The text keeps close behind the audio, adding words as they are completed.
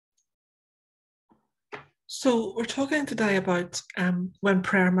So, we're talking today about when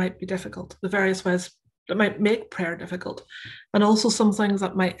prayer might be difficult, the various ways that might make prayer difficult, and also some things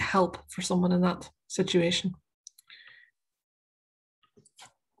that might help for someone in that situation.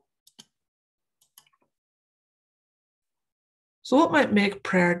 So, what might make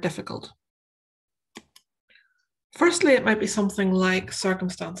prayer difficult? Firstly, it might be something like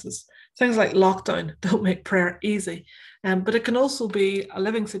circumstances. Things like lockdown don't make prayer easy, but it can also be a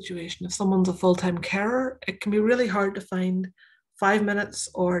living situation. If someone's a full time carer, it can be really hard to find 5 minutes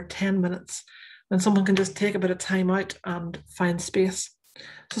or 10 minutes when someone can just take a bit of time out and find space.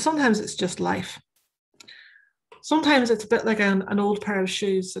 So sometimes it's just life. Sometimes it's a bit like an old pair of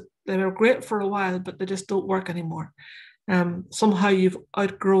shoes that they were great for a while, but they just don't work anymore. Somehow you've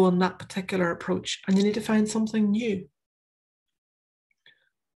outgrown that particular approach and you need to find something new.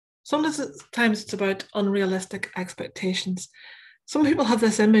 Sometimes it's about unrealistic expectations. Some people have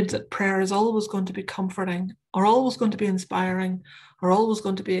this image that prayer is always going to be comforting, or always going to be inspiring, or always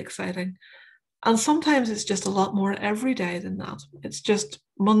going to be exciting. And sometimes it's just a lot more everyday than that. It's just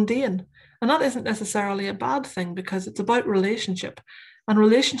mundane. And that isn't necessarily a bad thing because it's about relationship. And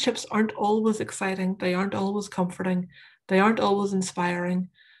relationships aren't always exciting, they aren't always comforting, they aren't always inspiring.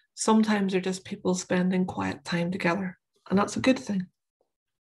 Sometimes they're just people spending quiet time together. And that's a good thing.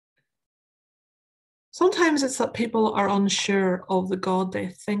 Sometimes it's that people are unsure of the God they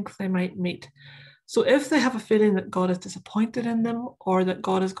think they might meet. So if they have a feeling that God is disappointed in them or that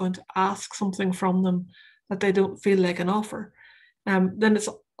God is going to ask something from them that they don't feel they can offer, then it's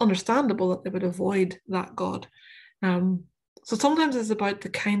understandable that they would avoid that God. So sometimes it's about the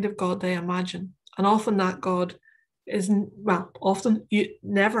kind of God they imagine. And often that God isn't, well, often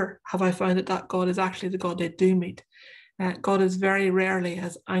never have I found that God is actually the God they do meet. God is very rarely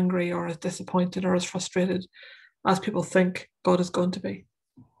as angry or as disappointed or as frustrated as people think God is going to be.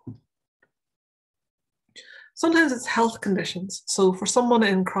 Sometimes it's health conditions. So for someone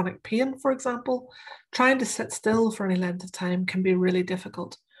in chronic pain, for example, trying to sit still for any length of time can be really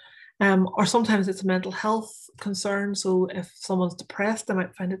difficult. Or sometimes it's a mental health concern. So if someone's depressed, they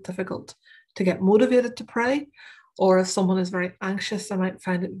might find it difficult to get motivated to pray. Or if someone is very anxious, they might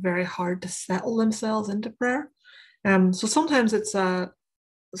find it very hard to settle themselves into prayer. So sometimes it's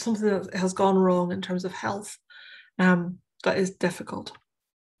something that has gone wrong in terms of health that is difficult.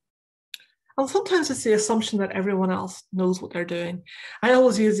 And sometimes it's the assumption that everyone else knows what they're doing. I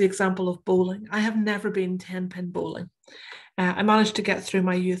always use the example of bowling. I have never been 10-pin bowling. I managed to get through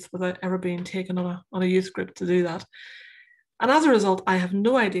my youth without ever being taken on a youth group to do that. And as a result, I have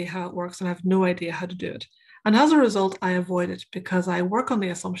no idea how it works and I have no idea how to do it. And as a result, I avoid it because I work on the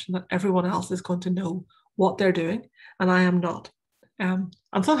assumption that everyone else is going to know what they're doing and I am not. And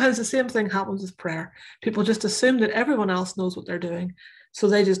sometimes the same thing happens with prayer. People just assume that everyone else knows what they're doing, so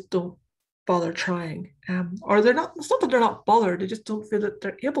they just don't bother trying. Or they're not, it's not that they're not bothered, they just don't feel that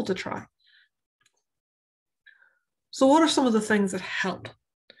they're able to try. So, what are some of the things that help?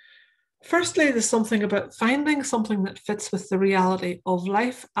 Firstly, there's something about finding something that fits with the reality of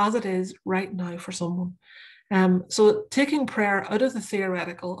life as it is right now for someone. So, taking prayer out of the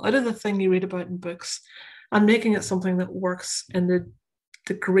theoretical, out of the thing you read about in books, and making it something that works in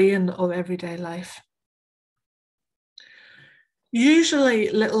the grain of everyday life. Usually,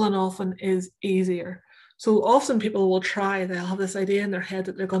 little and often is easier. So often people will try, they'll have this idea in their head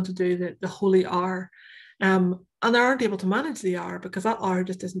that they're going to do the holy hour. And they aren't able to manage the hour because that hour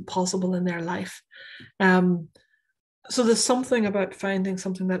just isn't possible in their life. So there's something about finding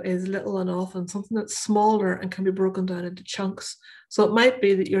something that is little and often, something that's smaller and can be broken down into chunks. So it might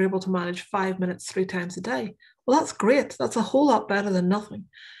be that you're able to manage 5 minutes 3 times a day. Well, that's great. That's a whole lot better than nothing.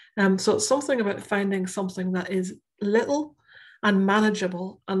 So it's something about finding something that is little and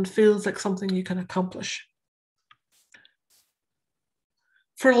manageable and feels like something you can accomplish.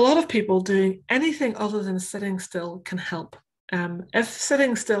 For a lot of people, doing anything other than sitting still can help. If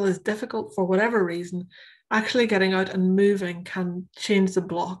sitting still is difficult for whatever reason, actually getting out and moving can change the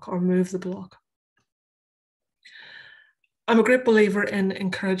block or move the block. I'm a great believer in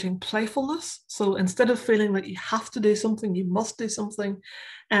encouraging playfulness. So instead of feeling that you have to do something, you must do something,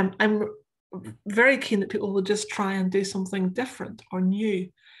 I'm very keen that people will just try and do something different or new.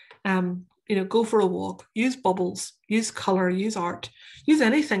 Go for a walk, use bubbles, use color, use art, use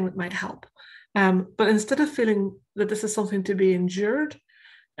anything that might help. But instead of feeling that this is something to be endured,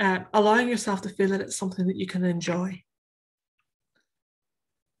 allowing yourself to feel that it's something that you can enjoy.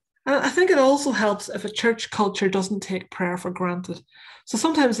 And I think it also helps if a church culture doesn't take prayer for granted. So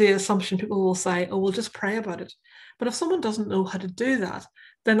sometimes the assumption people will say, oh, we'll just pray about it. But if someone doesn't know how to do that,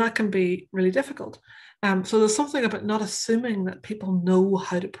 then that can be really difficult. So there's something about not assuming that people know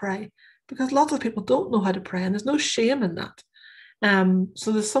how to pray, because lots of people don't know how to pray, and there's no shame in that.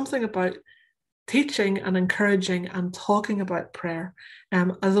 So there's something about teaching and encouraging and talking about prayer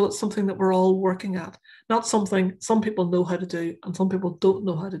as though it's something that we're all working at, not something some people know how to do and some people don't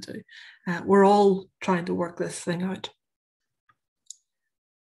know how to do. We're all trying to work this thing out.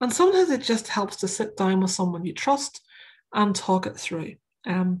 And sometimes it just helps to sit down with someone you trust and talk it through.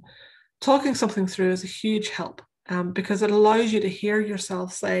 Talking something through is a huge help because it allows you to hear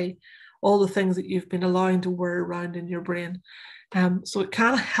yourself say all the things that you've been allowing to whir around in your brain. So it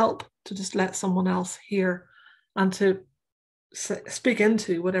can help to just let someone else hear and to speak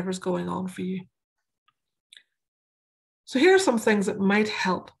into whatever's going on for you. So here are some things that might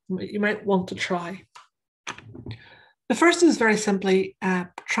help, you might want to try. The first is very simply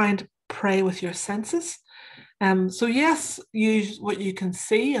trying to pray with your senses. So yes, use what you can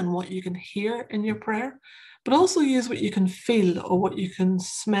see and what you can hear in your prayer, but also use what you can feel or what you can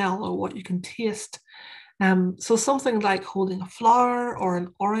smell or what you can taste. So something like holding a flower or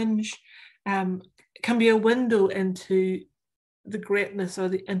an orange can be a window into the greatness or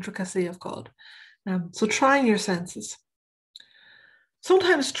the intricacy of God. So trying your senses.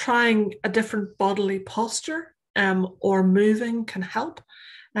 Sometimes trying a different bodily posture or moving can help.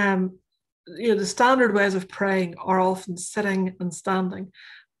 The standard ways of praying are often sitting and standing,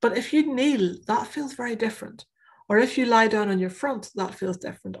 but if you kneel, that feels very different. Or if you lie down on your front, that feels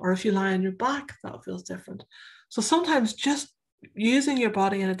different. Or if you lie on your back, that feels different. So sometimes just using your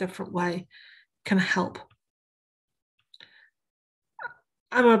body in a different way can help.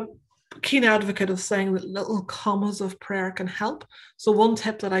 I'm a keen advocate of saying that little commas of prayer can help. So one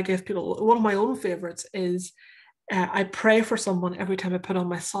tip that I give people, one of my own favorites is I pray for someone every time I put on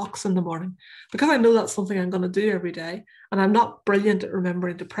my socks in the morning, because I know that's something I'm going to do every day. And I'm not brilliant at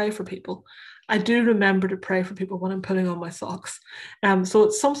remembering to pray for people. I do remember to pray for people when I'm putting on my socks. So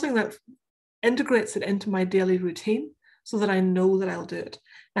it's something that integrates it into my daily routine so that I know that I'll do it.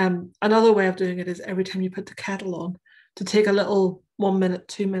 Another way of doing it is every time you put the kettle on, to take a little 1 minute,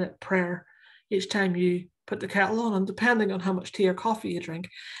 2 minute prayer each time you put the kettle on, and depending on how much tea or coffee you drink,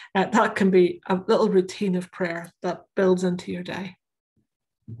 that can be a little routine of prayer that builds into your day.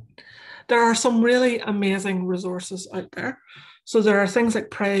 There are some really amazing resources out there. So there are things like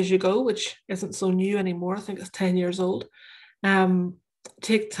Pray As You Go, which isn't so new anymore. I think it's 10 years old.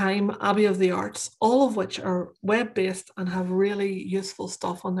 Take Time, Abbey of the Arts, all of which are web-based and have really useful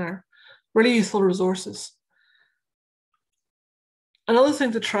stuff on there, really useful resources. Another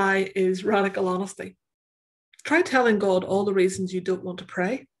thing to try is radical honesty. Try telling God all the reasons you don't want to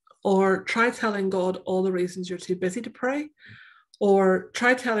pray, or try telling God all the reasons you're too busy to pray, or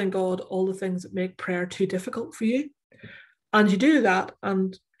try telling God all the things that make prayer too difficult for you. And you do that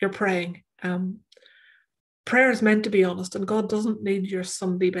and you're praying. Prayer is meant to be honest, and God doesn't need your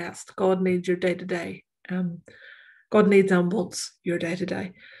Sunday best. God needs your day-to-day. God needs and wants your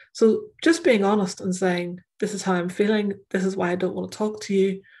day-to-day. So just being honest and saying, this is how I'm feeling, this is why I don't want to talk to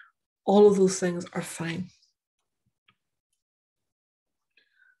you, all of those things are fine.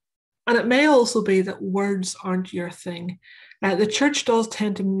 And it may also be that words aren't your thing. The church does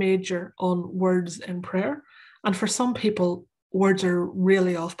tend to major on words in prayer. And for some people, words are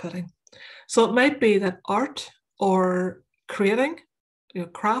really off-putting. So it might be that art or creating,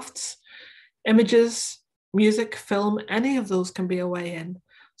 crafts, images, music, film, any of those can be a way in.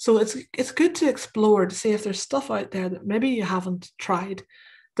 So it's good to explore to see if there's stuff out there that maybe you haven't tried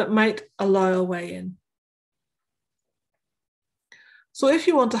that might allow a way in. So if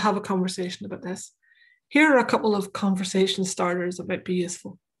you want to have a conversation about this, here are a couple of conversation starters that might be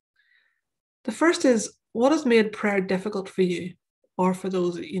useful. The first is, what has made prayer difficult for you or for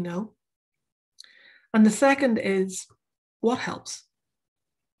those that you know? And the second is, what helps?